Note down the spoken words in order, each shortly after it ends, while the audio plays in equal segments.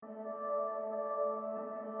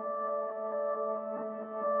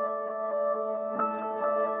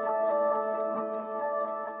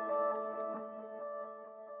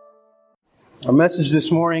Our message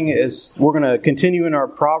this morning is we're going to continue in our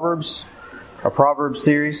Proverbs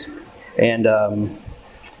series, and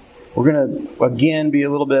we're going to again be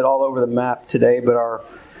a little bit all over the map today, but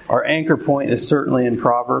our anchor point is certainly in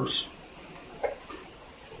Proverbs.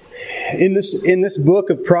 In this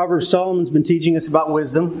book of Proverbs, Solomon's been teaching us about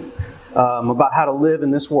wisdom, about how to live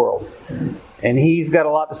in this world, and he's got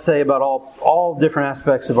a lot to say about all different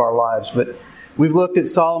aspects of our lives, but we've looked at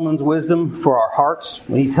Solomon's wisdom for our hearts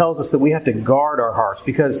when he tells us that we have to guard our hearts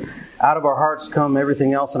because out of our hearts come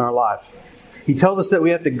everything else in our life. He tells us that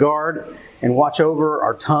we have to guard and watch over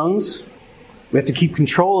our tongues. We have to keep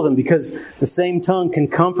control of them because the same tongue can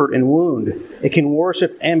comfort and wound. It can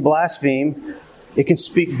worship and blaspheme. It can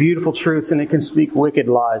speak beautiful truths and it can speak wicked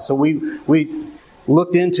lies. So we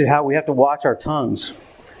looked into how we have to watch our tongues.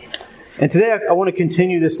 And today I want to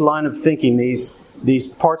continue this line of thinking, these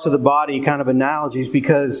parts of the body kind of analogies,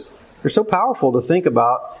 because they're so powerful to think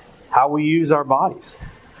about how we use our bodies.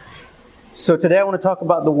 So today I want to talk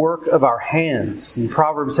about the work of our hands. And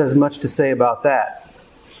Proverbs has much to say about that.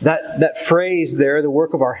 That phrase there, the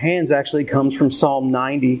work of our hands, actually comes from Psalm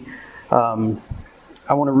 90. I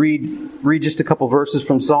want to read just a couple verses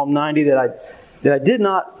from Psalm 90 that I did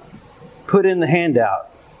not put in the handout.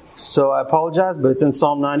 So I apologize, but it's in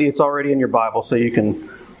Psalm 90. It's already in your Bible, so you can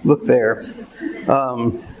look there.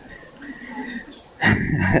 I'm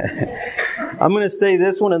going to say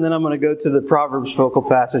this one, and then I'm going to go to the Proverbs focal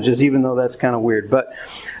passages, even though that's kind of weird. But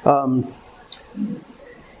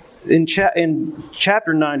in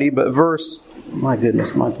chapter 90, but verse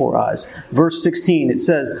 16, it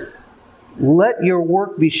says, "Let your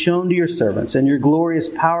work be shown to your servants, and your glorious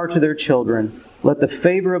power to their children. Let the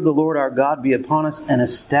favor of the Lord our God be upon us, and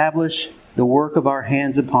establish the work of our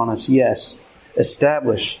hands upon us." Yes,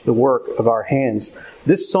 establish the work of our hands.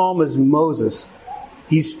 This psalm is Moses.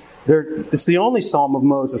 It's the only psalm of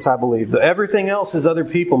Moses, I believe. Everything else is other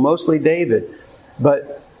people, mostly David.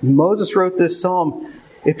 But Moses wrote this psalm.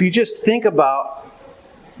 If you just think about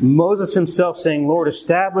Moses himself saying, "Lord,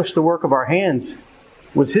 establish the work of our hands,"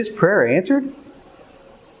 was his prayer answered?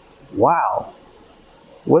 Wow.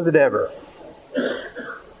 Was it ever?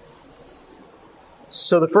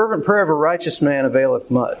 So the fervent prayer of a righteous man availeth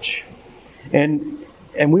much. And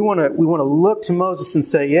we want to look to Moses and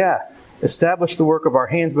say, yeah, establish the work of our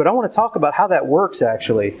hands. But I want to talk about how that works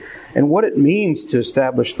actually, and what it means to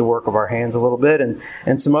establish the work of our hands a little bit, and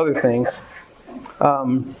some other things.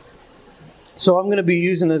 So I'm going to be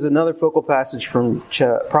using as another focal passage from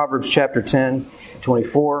Proverbs chapter 10,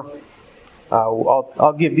 24.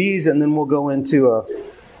 I'll give these, and then we'll go into a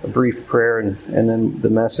brief prayer and then the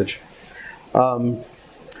message.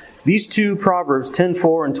 These two Proverbs,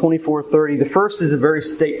 10:4 and 24:30, the first is a very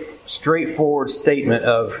straightforward statement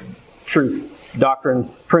of truth,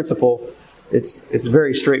 doctrine, principle. It's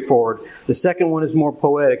very straightforward. The second one is more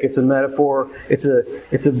poetic. It's a metaphor. It's a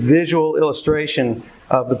visual illustration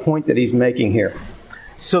of the point that he's making here.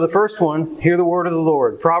 So the first one, hear the word of the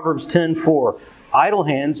Lord. Proverbs 10:4, "Idle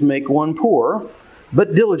hands make one poor,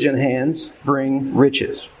 but diligent hands bring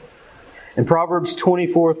riches." And Proverbs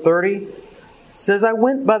 24:30 says, "I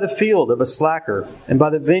went by the field of a slacker, and by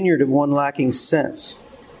the vineyard of one lacking sense.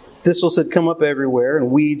 Thistles had come up everywhere, and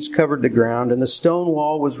weeds covered the ground, and the stone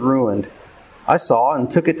wall was ruined. I saw and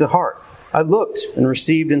took it to heart. I looked and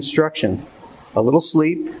received instruction. A little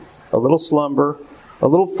sleep, a little slumber, a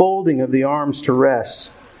little folding of the arms to rest,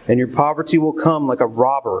 and your poverty will come like a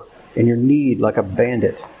robber, and your need like a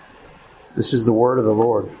bandit." This is the word of the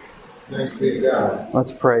Lord. Thanks be to God.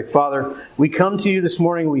 Let's pray. Father, we come to you this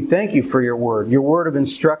morning. We thank you for your word of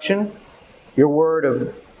instruction, your word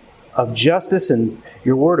of justice, and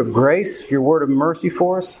your word of grace, your word of mercy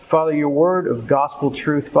for us. Father, your word of gospel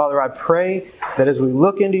truth. Father, I pray that as we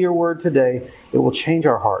look into your word today, it will change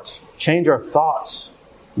our hearts, change our thoughts,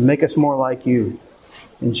 make us more like you.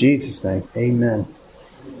 In Jesus' name, amen.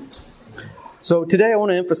 So today I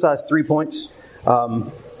want to emphasize 3 points.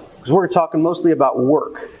 Because we're talking mostly about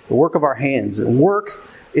work, the work of our hands. And work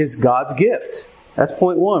is God's gift. That's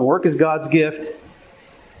point 1. Work is God's gift.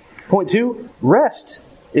 Point 2, rest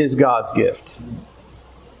is God's gift.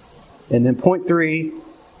 And then point 3,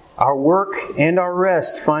 our work and our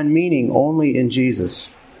rest find meaning only in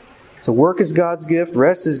Jesus. So work is God's gift,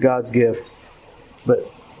 rest is God's gift, but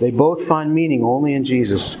they both find meaning only in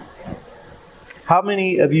Jesus. How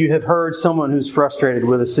many of you have heard someone who's frustrated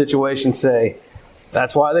with a situation say,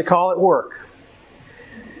 "That's why they call it work"?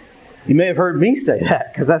 You may have heard me say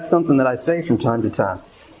that, because that's something that I say from time to time.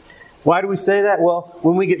 Why do we say that? Well,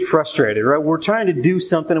 when we get frustrated, right? We're trying to do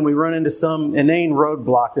something and we run into some inane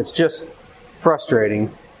roadblock that's just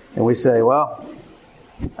frustrating. And we say, well,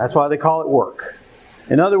 that's why they call it work.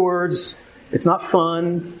 In other words, It's not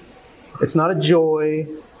fun. It's not a joy.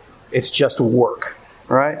 It's just work,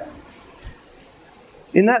 right?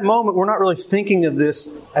 In that moment, we're not really thinking of this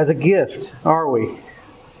as a gift, are we?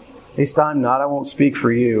 At least I'm not. I won't speak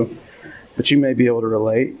for you, but you may be able to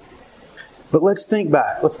relate. But let's think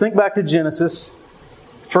back. Let's think back to Genesis.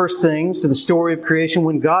 First things, to the story of creation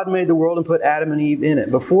when God made the world and put Adam and Eve in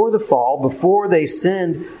it. Before the fall, before they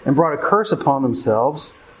sinned and brought a curse upon themselves,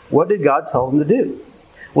 what did God tell them to do?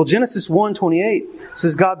 Well, Genesis 1:28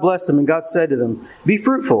 says, God blessed them and God said to them, be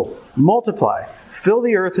fruitful, multiply, fill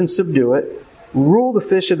the earth and subdue it, rule the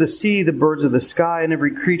fish of the sea, the birds of the sky, and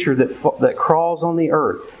every creature that crawls on the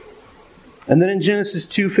earth. And then in Genesis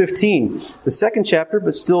 2:15, the second chapter,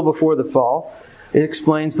 but still before the fall, it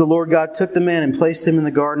explains the Lord God took the man and placed him in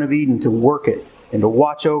the Garden of Eden to work it and to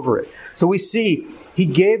watch over it. So we see He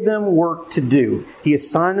gave them work to do. He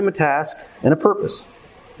assigned them a task and a purpose.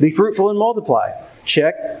 Be fruitful and multiply.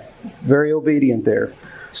 Check. Very obedient there.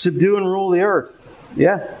 Subdue and rule the earth.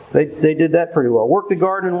 Yeah, they did that pretty well. Work the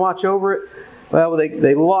garden and watch over it. Well,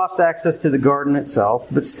 they lost access to the garden itself,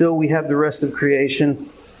 but still we have the rest of creation.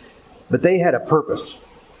 But they had a purpose.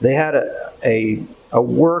 They had a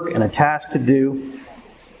work and a task to do.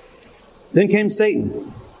 Then came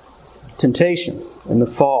Satan, temptation, and the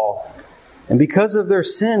fall. And because of their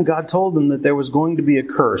sin, God told them that there was going to be a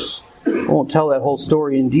curse. I won't tell that whole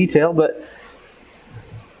story in detail, but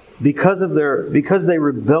because they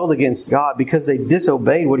rebelled against God, because they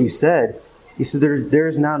disobeyed what He said, He said there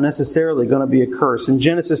is now necessarily going to be a curse. In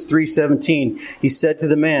Genesis 3:17, He said to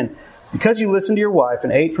the man, because you listened to your wife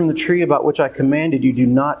and ate from the tree about which I commanded you, do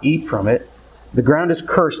not eat from it. The ground is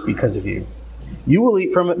cursed because of you. You will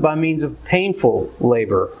eat from it by means of painful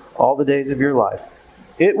labor all the days of your life.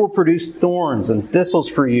 It will produce thorns and thistles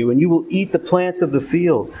for you, and you will eat the plants of the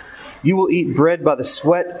field. You will eat bread by the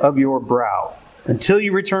sweat of your brow, until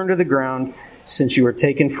you return to the ground, since you are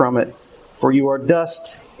taken from it. For you are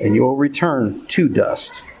dust, and you will return to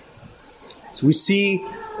dust. So we see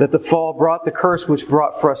that the fall brought the curse, which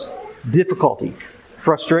brought difficulty,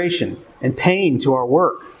 frustration, and pain to our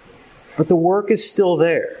work. But the work is still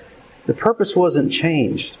there. The purpose wasn't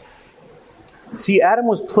changed. See, Adam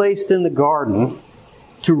was placed in the garden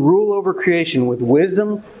to rule over creation with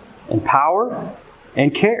wisdom and power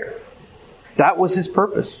and care. That was his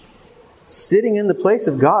purpose. Sitting in the place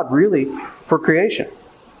of God, really, for creation.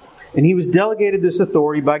 And he was delegated this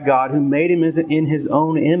authority by God, who made him in His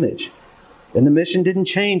own image. And the mission didn't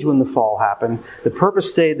change when the fall happened. The purpose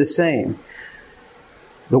stayed the same.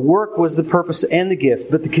 The work was the purpose and the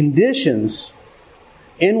gift, but the conditions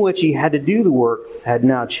in which he had to do the work had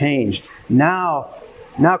now changed. Now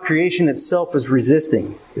creation itself is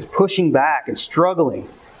resisting, is pushing back and struggling.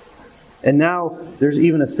 And now there's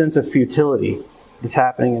even a sense of futility that's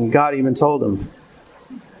happening. And God even told him,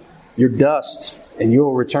 you're dust and you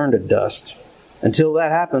will return to dust. Until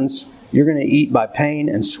that happens, you're going to eat by pain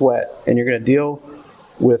and sweat, and you're going to deal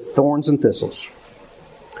with thorns and thistles.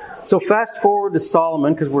 So fast forward to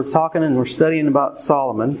Solomon, because we're talking and we're studying about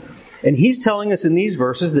Solomon. And he's telling us in these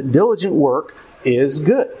verses that diligent work is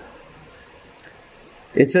good.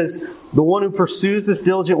 It says, the one who pursues this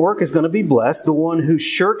diligent work is going to be blessed. The one who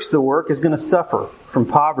shirks the work is going to suffer from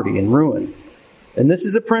poverty and ruin. And this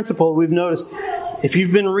is a principle we've noticed. If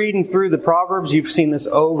you've been reading through the Proverbs, you've seen this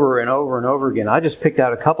over and over and over again. I just picked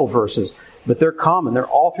out a couple verses, but they're common. They're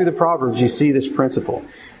all through the Proverbs. You see this principle.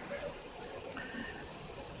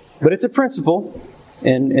 But it's a principle,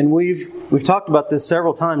 and we've talked about this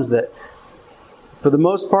several times, that for the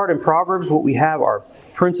most part in Proverbs, what we have are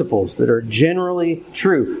principles that are generally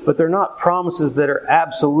true, but they're not promises that are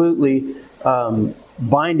absolutely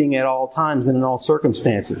binding at all times and in all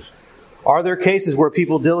circumstances. Are there cases where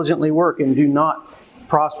people diligently work and do not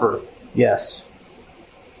prosper? Yes.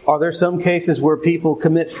 Are there some cases where people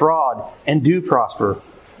commit fraud and do prosper?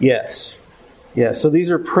 Yes. Yes. So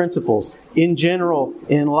these are principles. In general,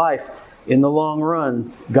 in life, in the long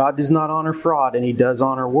run, God does not honor fraud and He does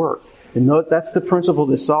honor work. And that's the principle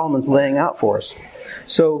that Solomon's laying out for us.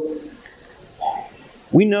 So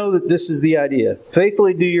we know that this is the idea.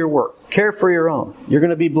 Faithfully do your work. Care for your own. You're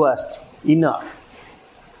going to be blessed. Enough.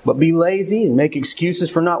 But be lazy and make excuses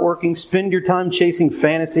for not working. Spend your time chasing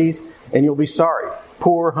fantasies and you'll be sorry.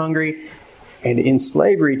 Poor, hungry, and in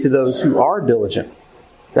slavery to those who are diligent.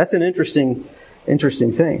 That's an interesting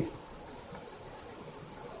thing.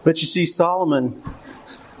 But you see, Solomon,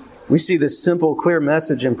 we see this simple, clear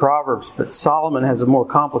message in Proverbs, but Solomon has a more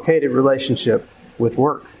complicated relationship with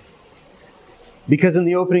work. Because in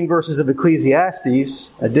the opening verses of Ecclesiastes,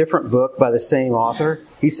 a different book by the same author,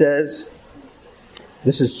 he says,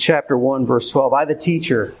 this is chapter 1, verse 12, I, the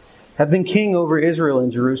teacher, have been king over Israel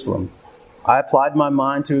and Jerusalem. I applied my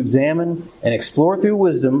mind to examine and explore through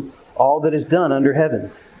wisdom all that is done under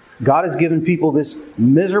heaven. God has given people this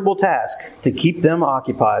miserable task to keep them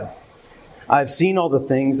occupied. I have seen all the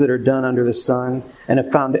things that are done under the sun and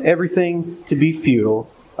have found everything to be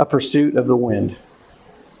futile, a pursuit of the wind.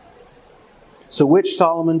 So which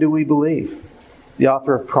Solomon do we believe? The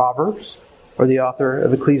author of Proverbs or the author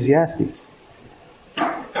of Ecclesiastes?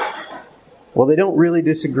 Well, they don't really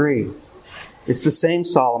disagree. It's the same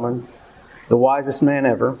Solomon, the wisest man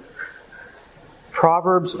ever.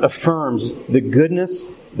 Proverbs affirms the goodness,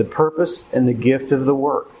 the purpose, and the gift of the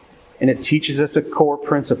work, and it teaches us a core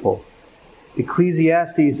principle.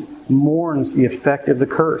 Ecclesiastes mourns the effect of the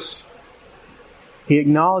curse. He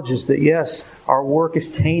acknowledges that, yes, our work is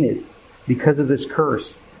tainted because of this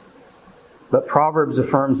curse. But Proverbs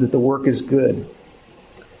affirms that the work is good.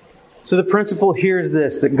 So the principle here is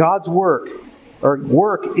this, that God's work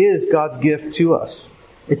is God's gift to us.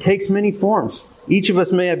 It takes many forms. Each of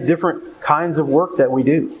us may have different kinds of work that we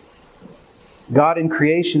do. God in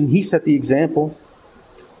creation, He set the example.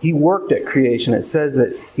 He worked at creation. It says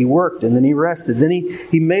that He worked and then He rested. Then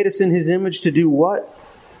He made us in His image to do what?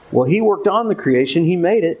 Well, He worked on the creation. He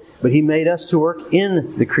made it, but He made us to work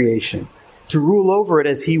in the creation, to rule over it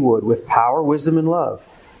as He would, with power, wisdom, and love.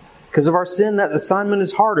 Because of our sin, that assignment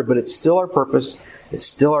is harder, but it's still our purpose. It's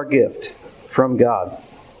still our gift from God.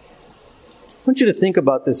 I want you to think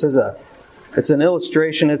about this it's an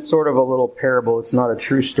illustration. It's sort of a little parable. It's not a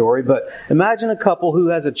true story. But imagine a couple who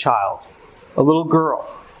has a child, a little girl.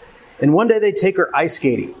 And one day they take her ice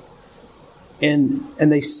skating. And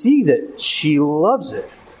they see that she loves it.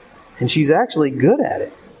 And she's actually good at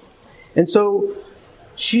it. And so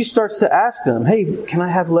she starts to ask them, hey, can I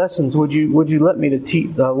have lessons? Would you let me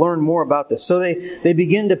to learn more about this? So they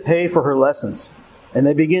begin to pay for her lessons. And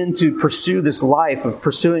they begin to pursue this life of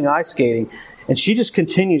pursuing ice skating. And she just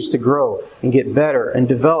continues to grow and get better and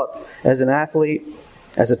develop as an athlete,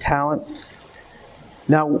 as a talent.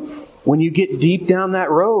 Now, when you get deep down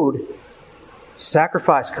that road,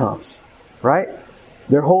 sacrifice comes, right?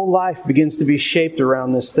 Their whole life begins to be shaped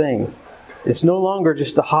around this thing. It's no longer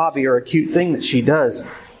just a hobby or a cute thing that she does.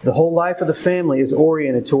 The whole life of the family is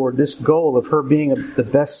oriented toward this goal of her being the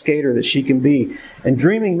best skater that she can be and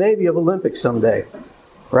dreaming maybe of Olympics someday,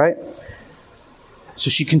 right? So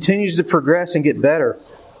she continues to progress and get better.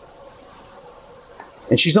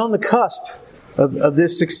 And she's on the cusp of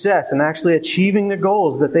this success and actually achieving the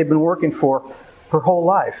goals that they've been working for her whole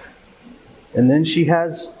life. And then she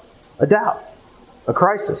has a doubt, a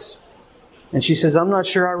crisis. And she says, I'm not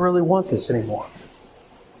sure I really want this anymore.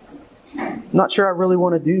 I'm not sure I really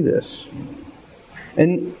want to do this.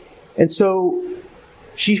 And so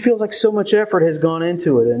she feels like so much effort has gone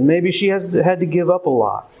into it. And maybe she has had to give up a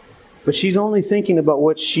lot. But she's only thinking about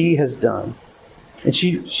what she has done. And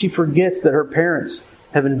she forgets that her parents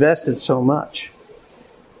have invested so much.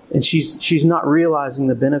 And she's not realizing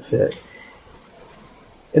the benefit.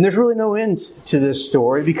 And there's really no end to this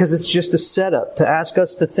story because it's just a setup to ask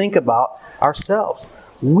us to think about ourselves.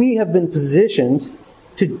 We have been positioned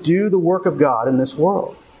to do the work of God in this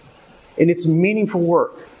world. And it's meaningful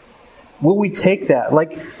work. Will we take that?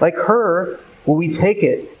 Like her, will we take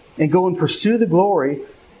it and go and pursue the glory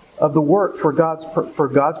of the work for God's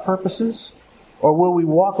purposes? Or will we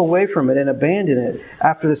walk away from it and abandon it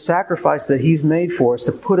after the sacrifice that He's made for us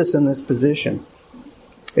to put us in this position?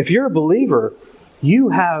 If you're a believer, you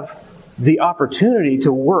have the opportunity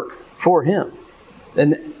to work for Him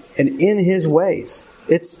and in His ways.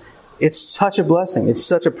 It's such a blessing. It's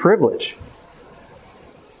such a privilege.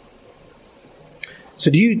 So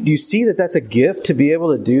do you see that that's a gift to be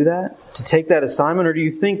able to do that? To take that assignment? Or do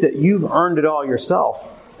you think that you've earned it all yourself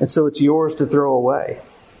and so it's yours to throw away?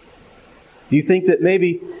 Do you think that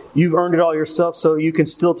maybe you've earned it all yourself so you can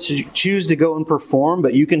still choose to go and perform,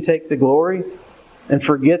 but you can take the glory and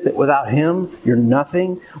forget that without Him, you're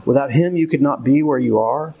nothing? Without Him, you could not be where you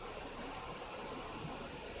are?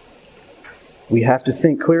 We have to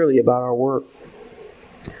think clearly about our work.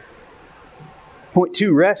 Point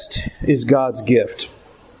 2, rest is God's gift.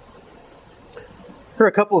 There are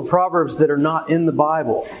a couple of proverbs that are not in the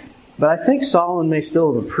Bible, but I think Solomon may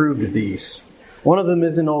still have approved of these. One of them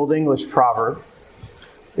is an Old English proverb.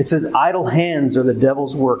 It says, idle hands are the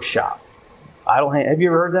devil's workshop. Idle hands. Have you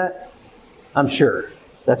ever heard that? I'm sure.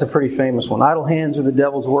 That's a pretty famous one. Idle hands are the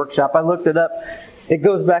devil's workshop. I looked it up. It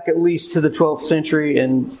goes back at least to the 12th century,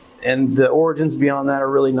 and the origins beyond that are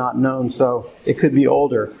really not known, so it could be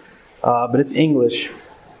older. But it's English,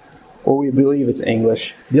 or we believe it's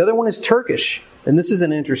English. The other one is Turkish, and this is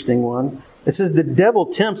an interesting one. It says, the devil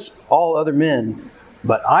tempts all other men,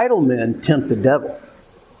 but idle men tempt the devil.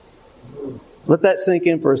 Let that sink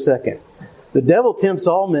in for a second. The devil tempts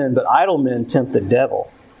all men, but idle men tempt the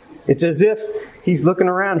devil. It's as if he's looking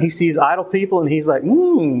around, he sees idle people, and he's like,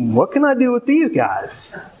 what can I do with these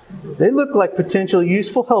guys? They look like potential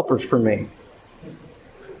useful helpers for me.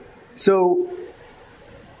 So,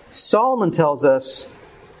 Solomon tells us,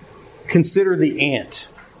 consider the ant,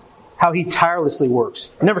 how he tirelessly works,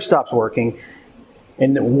 never stops working,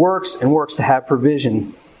 and works and works to have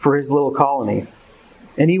provision for his little colony.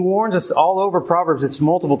 And he warns us all over Proverbs, it's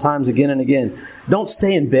multiple times again and again. Don't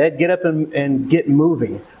stay in bed, get up and get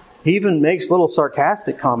moving. He even makes little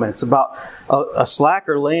sarcastic comments about a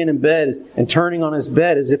slacker laying in bed and turning on his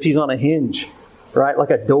bed as if he's on a hinge, right? Like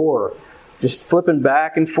a door, just flipping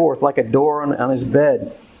back and forth like a door on his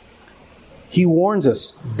bed. He warns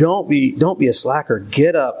us, don't be a slacker.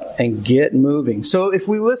 Get up and get moving. So if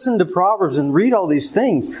we listen to Proverbs and read all these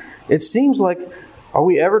things, it seems like, are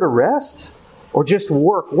we ever to rest? Or just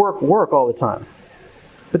work all the time?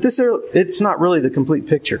 But it's not really the complete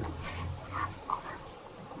picture.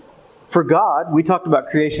 For God, we talked about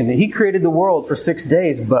creation. He created the world for 6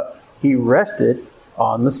 days, but He rested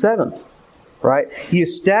on the seventh. Right? He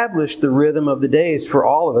established the rhythm of the days for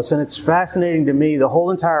all of us. And it's fascinating to me, the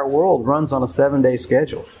whole entire world runs on a 7-day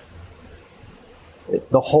schedule.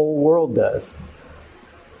 The whole world does.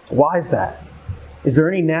 Why is that? Is there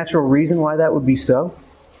any natural reason why that would be so?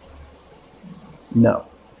 No.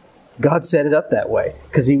 God set it up that way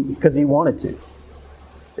because He wanted to.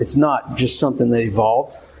 It's not just something that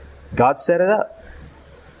evolved. God set it up.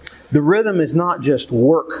 The rhythm is not just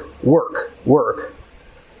work. The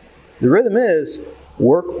rhythm is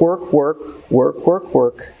work,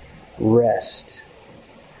 rest.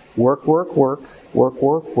 Work,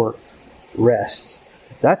 rest.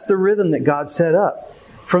 That's the rhythm that God set up.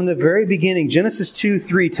 From the very beginning, Genesis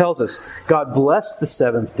 2:3 tells us, God blessed the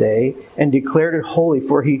seventh day and declared it holy,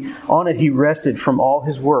 for on it He rested from all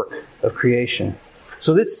His work of creation.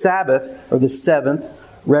 So this Sabbath, or the seventh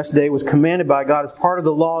rest day, was commanded by God as part of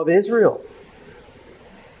the law of Israel.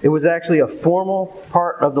 It was actually a formal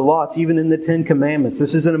part of the law. It's even in the Ten Commandments.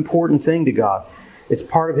 This is an important thing to God. It's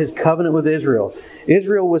part of His covenant with Israel.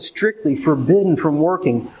 Israel was strictly forbidden from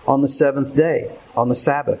working on the seventh day, on the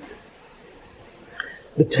Sabbath.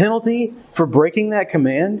 The penalty for breaking that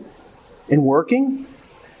command and working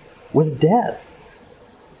was death.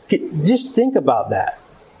 Just think about that.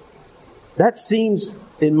 That seems,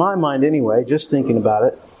 in my mind anyway, just thinking about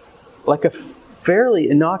it, like a fairly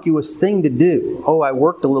innocuous thing to do. Oh, I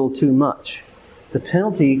worked a little too much. The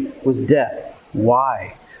penalty was death.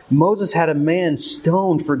 Why? Moses had a man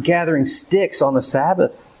stoned for gathering sticks on the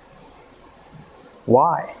Sabbath.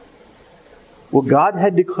 Why? Well, God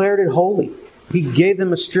had declared it holy. He gave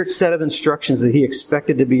them a strict set of instructions that He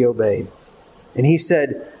expected to be obeyed. And He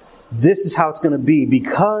said, this is how it's going to be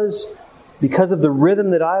because of the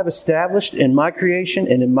rhythm that I have established in my creation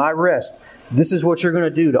and in my rest. This is what you're going to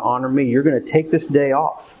do to honor me. You're going to take this day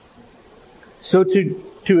off. So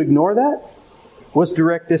to ignore that was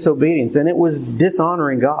direct disobedience, and it was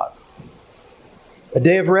dishonoring God. A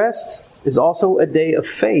day of rest is also a day of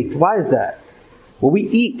faith. Why is that? Well, we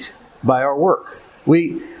eat by our work.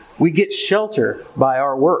 We get shelter by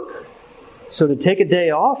our work. So to take a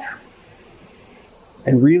day off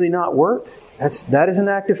and really not work, that is an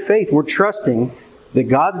act of faith. We're trusting that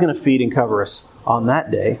God's going to feed and cover us on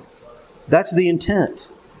that day. That's the intent.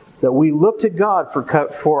 That we look to God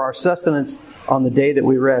for our sustenance on the day that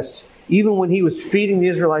we rest. Even when He was feeding the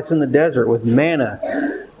Israelites in the desert with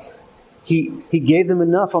manna, He gave them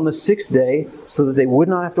enough on the 6th day so that they would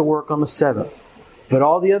not have to work on the 7th. But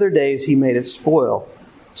all the other days He made it spoil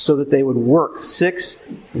so that they would work 6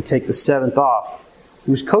 and take the 7th off.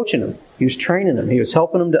 He was coaching them. He was training them. He was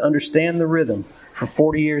helping them to understand the rhythm for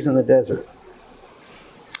 40 years in the desert.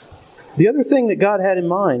 The other thing that God had in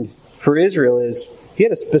mind for Israel is He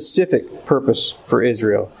had a specific purpose for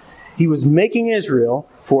Israel. He was making Israel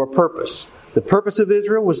for a purpose. The purpose of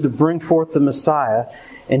Israel was to bring forth the Messiah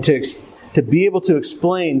and to be able to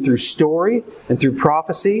explain through story and through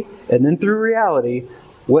prophecy and then through reality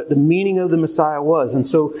what the meaning of the Messiah was. And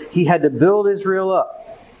so He had to build Israel up.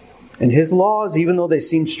 And His laws, even though they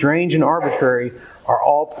seem strange and arbitrary, are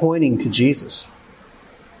all pointing to Jesus.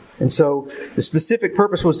 And so the specific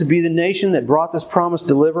purpose was to be the nation that brought this promised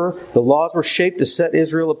deliverer. The laws were shaped to set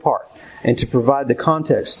Israel apart and to provide the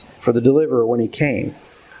context for the deliverer when He came.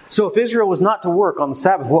 So if Israel was not to work on the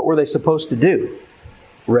Sabbath, what were they supposed to do?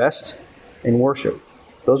 Rest and worship.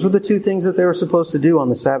 Those were the two things that they were supposed to do on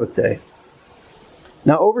the Sabbath day.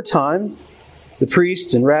 Now over time, the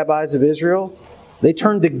priests and rabbis of Israel, they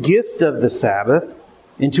turned the gift of the Sabbath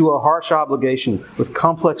into a harsh obligation with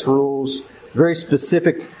complex rules, very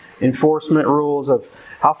specific enforcement rules of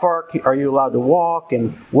how far are you allowed to walk,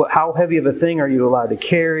 and how heavy of a thing are you allowed to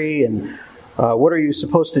carry, and what are you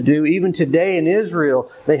supposed to do? Even today in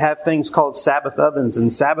Israel, they have things called Sabbath ovens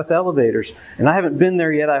and Sabbath elevators. And I haven't been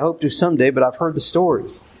there yet. I hope to someday, but I've heard the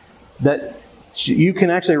stories that you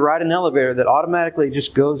can actually ride an elevator that automatically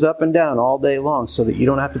just goes up and down all day long so that you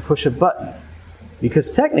don't have to push a button.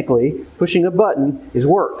 Because technically, pushing a button is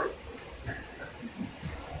work.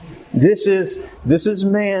 This is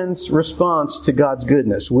man's response to God's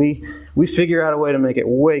goodness. We figure out a way to make it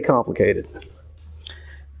way complicated.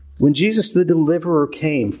 When Jesus the deliverer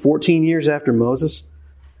came 14 years after Moses,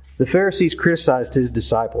 the Pharisees criticized his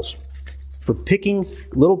disciples for picking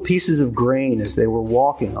little pieces of grain as they were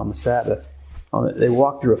walking on the Sabbath. They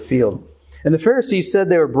walked through a field. And the Pharisees said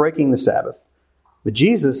they were breaking the Sabbath. But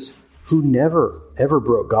Jesus, who never, ever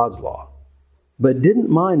broke God's law, but didn't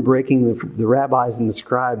mind breaking the rabbis and the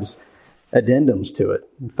scribes' addendums to it.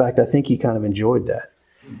 In fact, I think he kind of enjoyed that.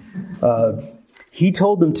 He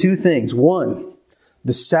told them two things. One,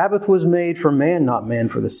 the Sabbath was made for man, not man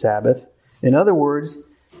for the Sabbath. In other words,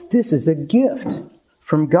 this is a gift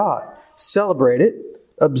from God. Celebrate it,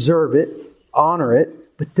 observe it, honor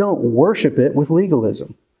it, but don't worship it with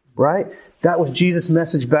legalism. Right? That was Jesus'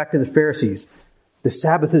 message back to the Pharisees. The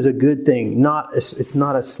Sabbath is a good thing. It's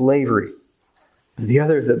not a slavery.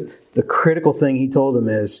 The critical thing he told them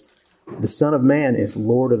is, the Son of Man is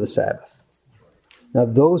Lord of the Sabbath. Now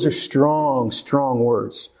those are strong, strong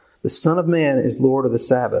words. The Son of Man is Lord of the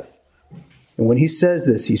Sabbath. And when he says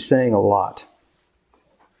this, he's saying a lot.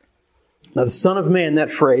 Now the Son of Man,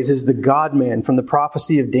 that phrase, is the God-man from the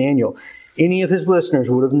prophecy of Daniel. Any of his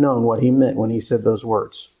listeners would have known what he meant when he said those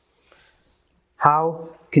words. How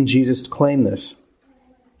can Jesus claim this?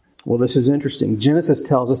 Well, this is interesting. Genesis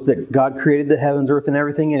tells us that God created the heavens, earth, and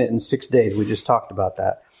everything in it in 6 days. We just talked about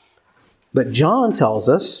that. But John tells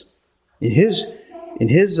us, in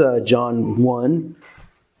his John 1,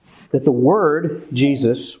 that the Word,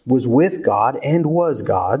 Jesus, was with God and was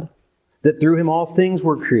God, that through him all things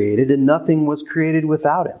were created, and nothing was created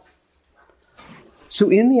without him. So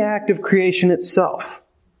in the act of creation itself,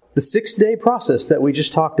 the 6-day process that we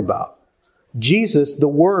just talked about, Jesus, the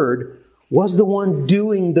Word, was the one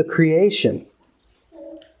doing the creation.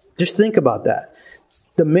 Just think about that.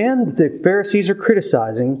 The man that the Pharisees are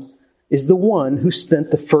criticizing is the one who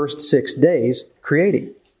spent the first 6 days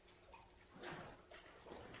creating.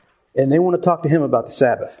 And they want to talk to him about the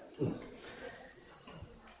Sabbath.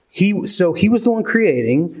 So he was the one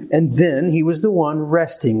creating, and then he was the one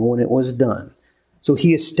resting when it was done. So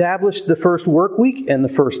he established the first work week and the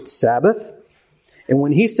first Sabbath. And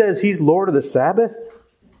when he says he's Lord of the Sabbath,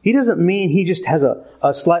 he doesn't mean he just has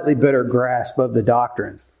a slightly better grasp of the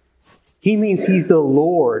doctrine. He means he's the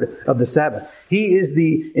Lord of the Sabbath. He is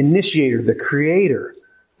the initiator, the creator,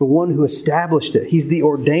 the one who established it. He's the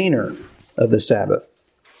ordainer of the Sabbath.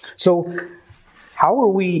 So how are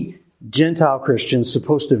we Gentile Christians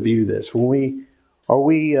supposed to view this? Are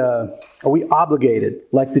we obligated,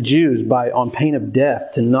 like the Jews, on pain of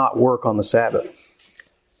death, to not work on the Sabbath?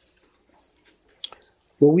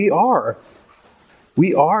 Well, we are.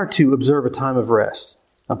 We are to observe a time of rest.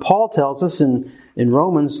 Now, Paul tells us in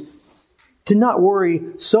Romans to not worry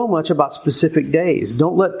so much about specific days.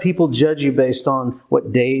 Don't let people judge you based on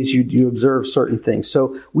what days you observe certain things.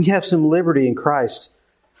 So we have some liberty in Christ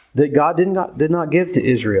that God did not give to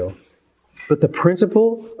Israel. But the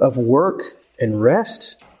principle of work and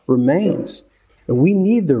rest remains. And we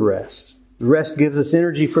need the rest. The rest gives us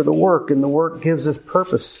energy for the work, and the work gives us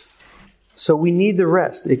purpose. So we need the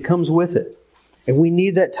rest. It comes with it. And we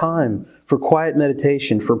need that time for quiet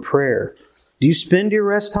meditation, for prayer. Do you spend your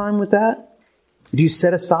rest time with that? Do you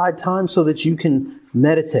set aside time so that you can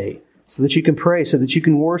meditate, so that you can pray, so that you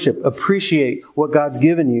can worship, appreciate what God's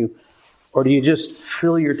given you? Or do you just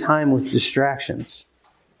fill your time with distractions?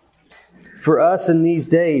 For us in these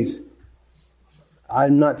days,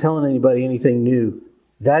 I'm not telling anybody anything new.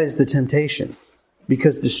 That is the temptation.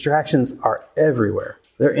 Because distractions are everywhere.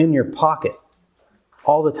 They're in your pocket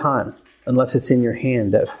all the time, unless it's in your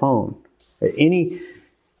hand, that phone. At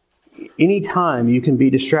any time you can be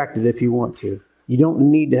distracted if you want to. You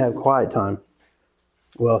don't need to have quiet time.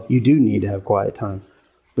 Well, you do need to have quiet time.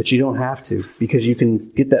 But you don't have to, because you can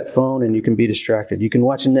get that phone and you can be distracted. You can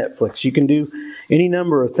watch Netflix. You can do any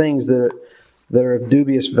number of things that are of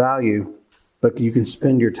dubious value, but you can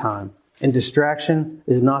spend your time. And distraction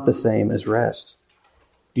is not the same as rest.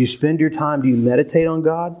 Do you spend your time? Do you meditate on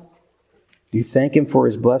God? Do you thank Him for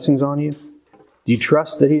His blessings on you? Do you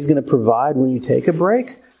trust that He's going to provide when you take a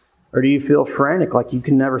break? Or do you feel frantic, like you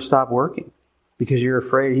can never stop working because you're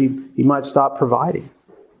afraid He might stop providing?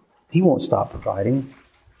 He won't stop providing.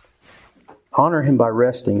 Honor him by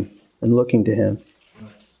resting and looking to him.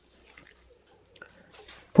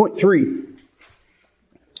 Point 3.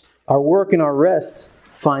 Our work and our rest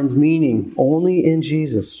finds meaning only in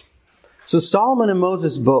Jesus. So Solomon and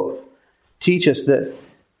Moses both teach us that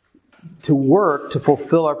to work to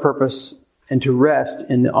fulfill our purpose and to rest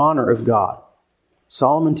in the honor of God.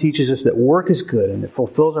 Solomon teaches us that work is good and it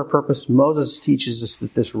fulfills our purpose. Moses teaches us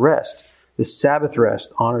that this rest, this Sabbath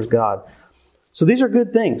rest, honors God. So these are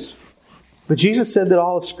good things. But Jesus said that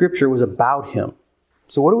all of Scripture was about him.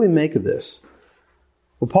 So what do we make of this?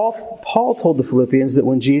 Well, Paul told the Philippians that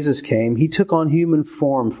when Jesus came, he took on human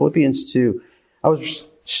form. Philippians 2. I was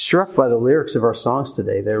struck by the lyrics of our songs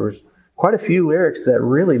today. There was quite a few lyrics that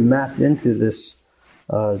really mapped into this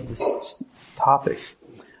topic.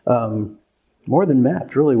 More than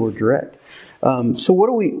mapped, really were direct. So what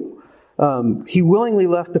do we... he willingly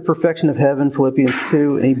left the perfection of heaven, Philippians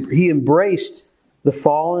 2, and he embraced the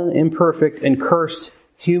fallen, imperfect, and cursed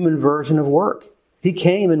human version of work. He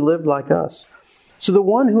came and lived like us. So the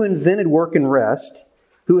one who invented work and rest,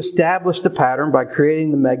 who established the pattern by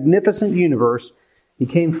creating the magnificent universe, he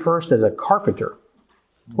came first as a carpenter.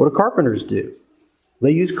 What do carpenters do?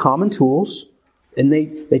 They use common tools, and they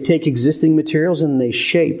take existing materials and they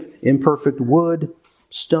shape imperfect wood,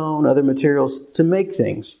 stone, other materials to make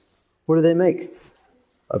things. What do they make?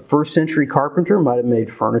 A first century carpenter might have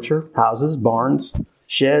made furniture, houses, barns,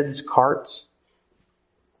 sheds, carts,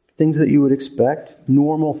 things that you would expect,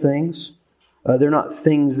 normal things. They're not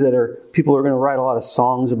things that people are going to write a lot of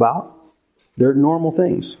songs about. They're normal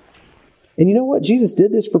things. And you know what? Jesus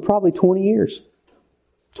did this for probably 20 years.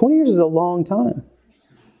 20 years is a long time.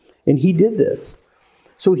 And he did this.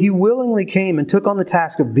 So he willingly came and took on the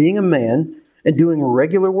task of being a man and doing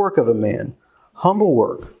regular work of a man. Humble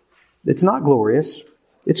work. It's not glorious.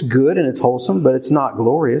 It's good and it's wholesome, but it's not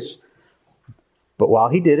glorious. But while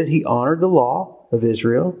he did it, he honored the law of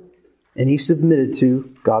Israel and he submitted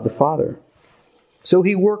to God the Father. So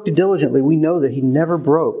he worked diligently. We know that he never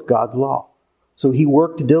broke God's law. So he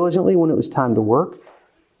worked diligently when it was time to work.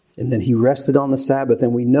 And then he rested on the Sabbath.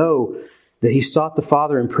 And we know that he sought the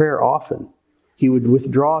Father in prayer often. He would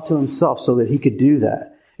withdraw to himself so that he could do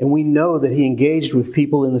that. And we know that he engaged with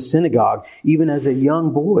people in the synagogue. Even as a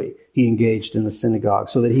young boy, he engaged in the synagogue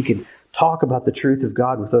so that he could talk about the truth of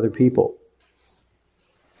God with other people.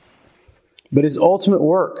 But his ultimate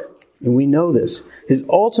work, and we know this, his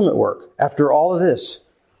ultimate work after all of this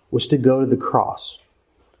was to go to the cross.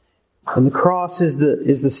 And the cross is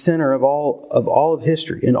the center of all of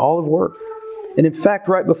history and all of work. And in fact,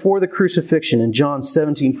 right before the crucifixion in John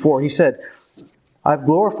 17:4, he said, I've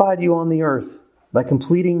glorified you on the earth by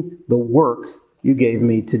completing the work you gave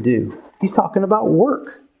me to do. He's talking about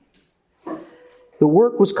work. The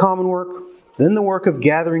work was common work. Then the work of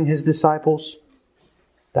gathering his disciples.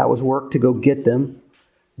 That was work to go get them.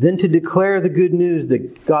 Then to declare the good news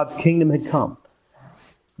that God's kingdom had come.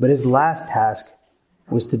 But his last task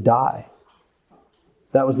was to die.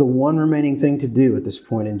 That was the one remaining thing to do at this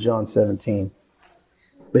point in John 17.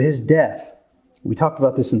 But his death, we talked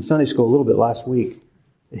about this in Sunday school a little bit last week.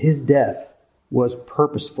 His death was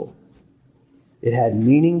purposeful. It had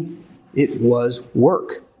meaning. It was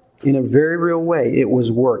work. In a very real way, it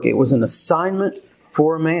was work. It was an assignment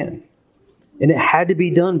for a man. And it had to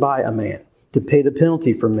be done by a man to pay the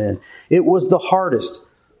penalty for men. It was the hardest,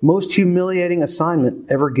 most humiliating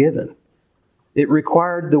assignment ever given. It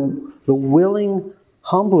required the willing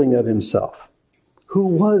humbling of himself, who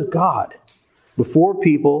was God, before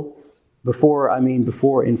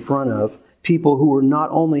in front of people who were not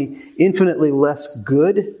only infinitely less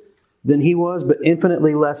good than he was, but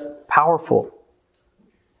infinitely less powerful.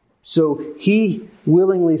 So he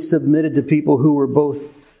willingly submitted to people who were both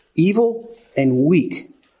evil and weak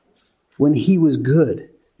when he was good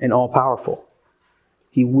and all-powerful.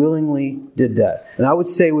 He willingly did that. And I would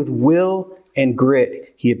say with will and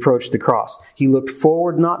grit, he approached the cross. He looked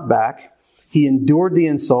forward, not back. He endured the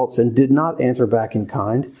insults and did not answer back in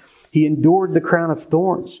kind. He endured the crown of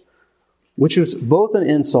thorns, which was both an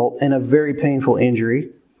insult and a very painful injury.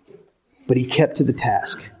 But he kept to the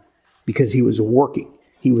task because he was working.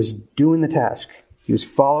 He was doing the task. He was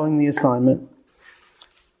following the assignment.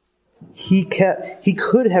 He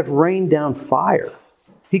could have rained down fire.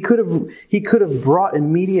 He could have brought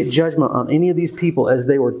immediate judgment on any of these people as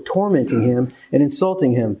they were tormenting him and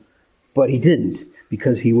insulting him. But he didn't,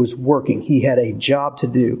 because he was working. He had a job to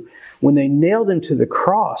do. When they nailed him to the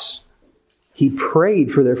cross, he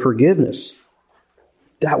prayed for their forgiveness.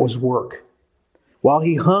 That was work. While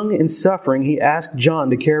he hung in suffering, he asked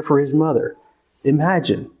John to care for his mother.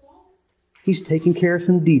 Imagine, he's taking care of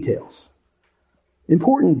some details.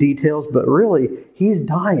 Important details, but really, he's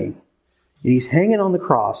dying. And he's hanging on the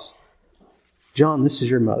cross. John, this is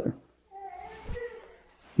your mother.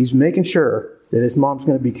 He's making sure that his mom's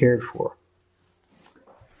going to be cared for.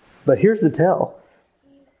 But here's the tell.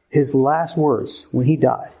 His last words when he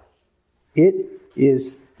died. It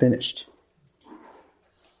is finished.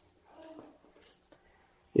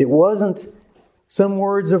 It wasn't some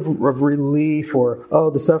words of relief or, oh,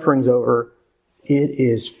 the suffering's over. It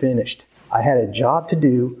is finished. I had a job to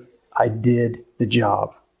do. I did the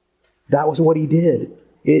job. That was what he did.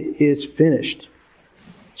 It is finished.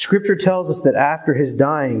 Scripture tells us that after his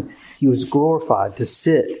dying, he was glorified to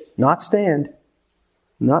sit, not stand,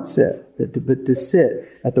 not sit, but to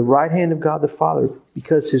sit at the right hand of God the Father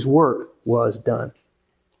because his work was done.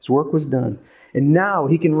 His work was done. And now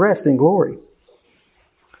he can rest in glory.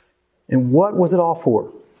 And what was it all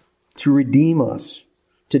for? To redeem us,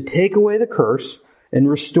 to take away the curse and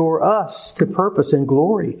restore us to purpose and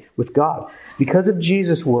glory with God. Because of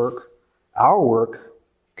Jesus' work, our work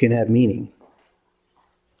can have meaning.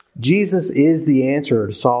 Jesus is the answer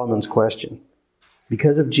to Solomon's question.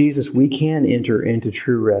 Because of Jesus, we can enter into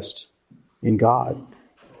true rest in God.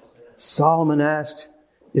 Solomon asked,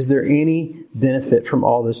 is there any benefit from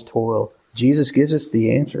all this toil? Jesus gives us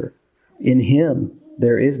the answer. In him,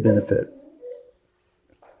 there is benefit.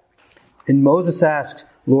 And Moses asked,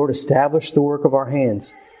 Lord, establish the work of our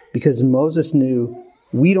hands. Because Moses knew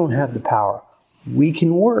we don't have the power. We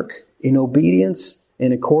can work in obedience,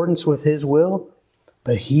 in accordance with his will,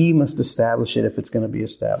 but he must establish it if it's going to be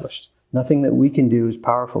established. Nothing that we can do is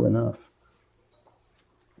powerful enough.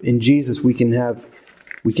 In Jesus, we can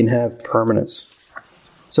have permanence.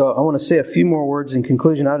 So I want to say a few more words in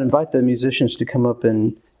conclusion. I'd invite the musicians to come up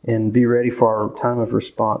and be ready for our time of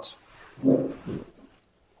response.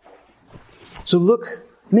 So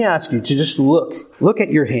let me ask you to just look at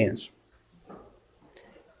your hands.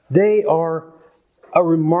 They are a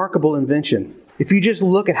remarkable invention. If you just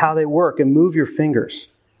look at how they work and move your fingers,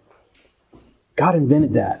 God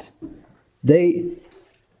invented that.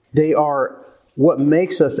 They are what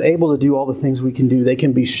makes us able to do all the things we can do. They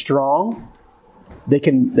can be strong. They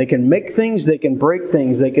can make things. They can break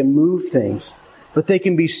things. They can move things. But they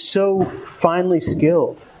can be so finely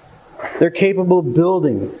skilled. They're capable of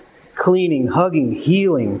building, cleaning, hugging,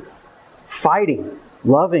 healing, fighting,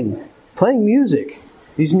 loving, playing music.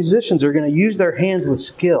 These musicians are going to use their hands with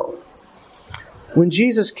skill. When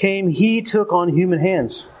Jesus came, he took on human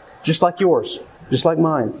hands, just like yours, just like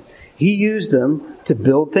mine. He used them to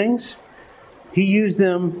build things. He used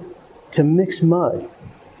them to mix mud,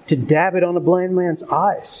 to dab it on a blind man's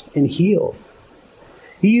eyes and heal.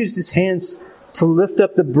 He used his hands to lift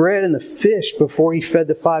up the bread and the fish before he fed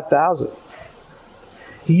the 5,000.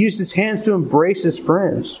 He used his hands to embrace his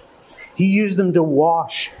friends. He used them to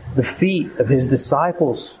wash the feet of his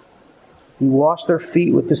disciples. He washed their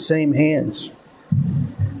feet with the same hands.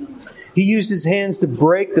 He used his hands to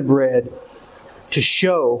break the bread to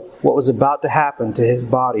show what was about to happen to his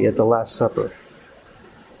body at the Last Supper.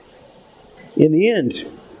 In the end,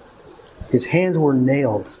 his hands were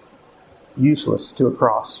nailed, useless, to a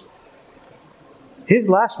cross. His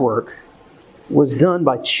last work was done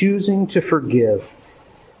by choosing to forgive,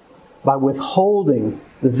 by withholding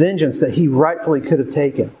the vengeance that he rightfully could have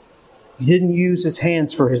taken. He didn't use his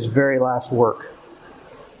hands for his very last work.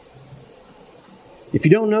 If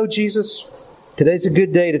you don't know Jesus, today's a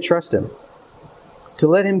good day to trust him, to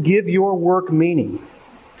let him give your work meaning,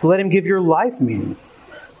 to let him give your life meaning,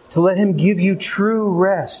 to let him give you true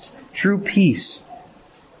rest, true peace.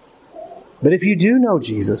 But if you do know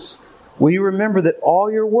Jesus, will you remember that all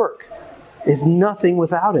your work is nothing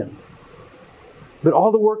without him? But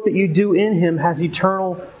all the work that you do in him has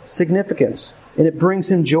eternal significance, and it brings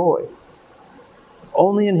him joy.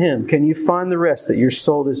 Only in him can you find the rest that your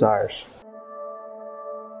soul desires.